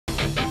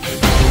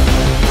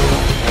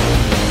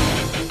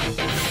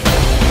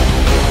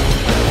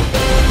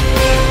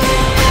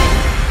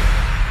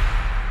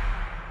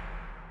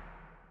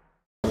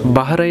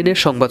বাহরাইনে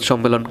সংবাদ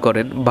সম্মেলন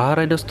করেন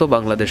বাহরাইনস্থ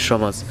বাংলাদেশ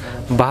সমাজ।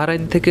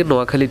 বাহরাইন থেকে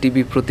নোয়াখালী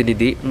টিভি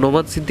প্রতিনিধি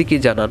নোমান সিদ্দিকী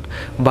জানান,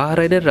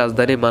 বাহরাইনের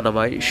রাজধানী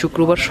মানামায়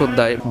শুক্রবার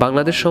সন্ধ্যায়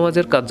বাংলাদেশ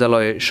সমাজের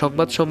কার্যালয়ে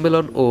সংবাদ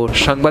সম্মেলন ও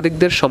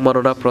সাংবাদিকদের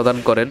সম্মাননা প্রদান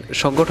করেন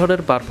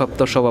সংগঠনের ভারপ্রাপ্ত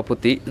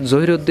সভাপতি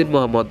জহিরউদ্দিন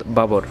মোহাম্মদ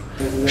বাবর।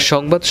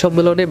 সংবাদ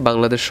সম্মেলনে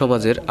বাংলাদেশ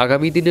সমাজের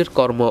আগামী দিনের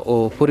কর্ম ও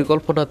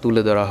পরিকল্পনা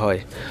তুলে ধরা হয়।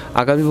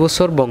 আগামী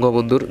বছর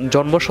বঙ্গবন্ধুর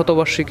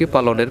জন্মশতবার্ষিকী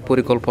পালনের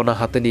পরিকল্পনা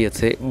হাতে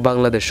নিয়েছে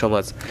বাংলাদেশ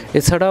সমাজ।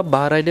 এছাড়া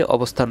বাহরাইনে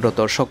অবস্থানরত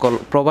সকল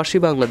প্রবাসী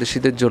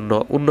বাংলাদেশিদের জন্য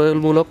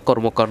উন্নয়নমূলক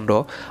কর্মকাণ্ড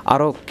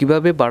আরও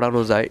কিভাবে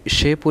বাড়ানো যায়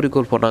সে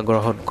পরিকল্পনা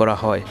গ্রহণ করা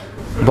হয়।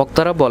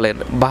 বক্তারা বলেন,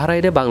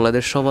 বাহরাইনে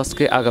বাংলাদেশ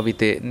সমাজকে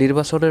আগামীতে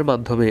নির্বাচনের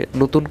মাধ্যমে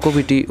নতুন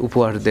কমিটি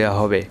উপহার দেওয়া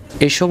হবে।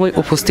 এই সময়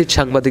উপস্থিত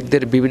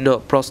সাংবাদিকদের বিভিন্ন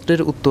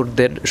প্রশ্নের উত্তর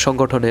দেন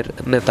সংগঠনের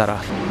নেতারা।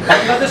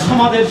 বাংলাদেশ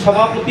সমাজের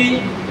সভাপতি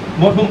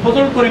মরহুম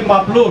ফজল করিম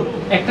বাবলুর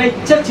একটা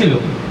ইচ্ছা ছিল,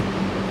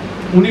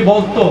 উনি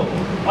বলতো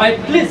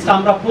অ্যাটলিস্ট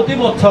আমরা প্রতি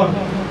বছর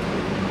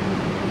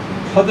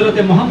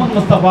হযরতে মুহাম্মদ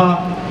মুস্তাফা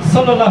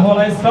সাল্লাল্লাহু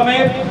আলাইহি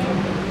ওয়াসাল্লামের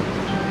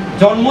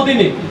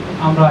জন্মদিনে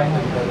আমরা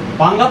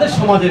বাংলাদেশ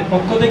সমাজের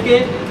পক্ষ থেকে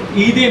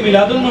ঈদে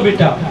মিলাদুন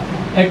নবীটা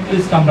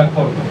অ্যাটলিস্ট আমরা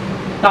করব।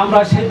 তা আমরা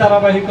সেই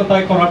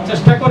ধারাবাহিকতায় করার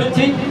চেষ্টা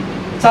করেছি,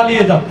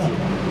 চালিয়ে যাচ্ছি।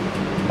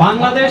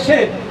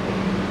 বাংলাদেশের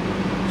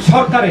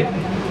সরকারের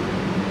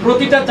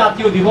প্রতিটা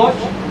জাতীয় দিবস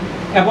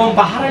এবং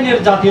বাহরাইনের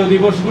জাতীয়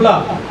দিবসগুলা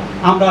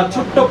আমরা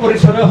ছোট্ট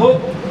পরিসরে হোক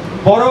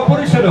বড়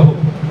পরিসরে হোক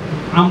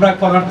আমরা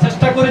করার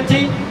চেষ্টা করেছি।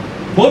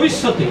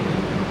 ভবিষ্যতে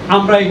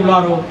আমরা এগুলো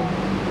আরো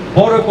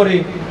বড় করে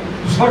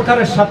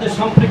সরকারের সাথে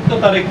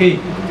সম্পৃক্ততা রেখে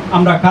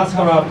আমরা কাজ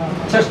করার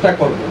চেষ্টা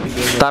করব।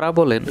 তারা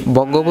বলেন,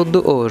 বঙ্গবন্ধু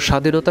ও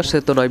স্বাধীনতার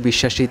চেতনায়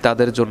বিশ্বাসী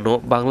তাদের জন্য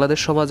বাংলাদেশ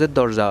সমাজের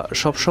দরজা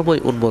সবসময়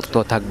উন্মুক্ত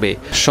থাকবে।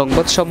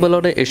 সংবাদ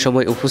সম্মেলনে এ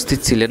সময় উপস্থিত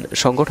ছিলেন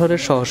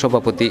সংগঠনের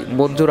সহসভাপতি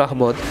মঞ্জুর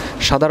আহমদ,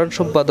 সাধারণ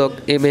সম্পাদক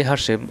এম এ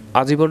হাশেম,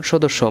 আজীবন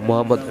সদস্য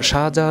মোহাম্মদ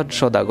শাহজাহান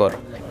সদাগর।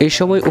 এই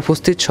সময়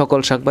উপস্থিত সকল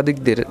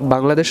সাংবাদিকদের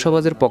বাংলাদেশ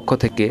সমাজের পক্ষ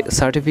থেকে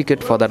সার্টিফিকেট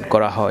প্রদান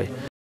করা হয়।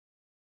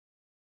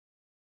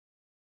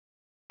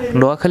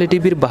 নোয়াখালী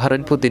টিভির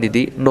বাহরাইন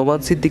প্রতিনিধি নোমান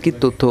সিদ্দিকীর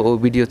তথ্য ও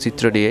ভিডিও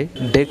চিত্র নিয়ে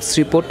desk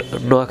report,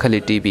 Noakhali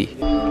TV.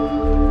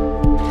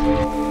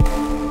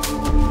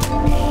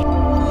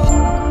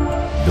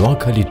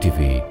 Noakhali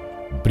TV,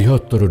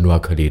 বৃহত্তর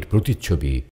নোয়াখালীর প্রতিচ্ছবি।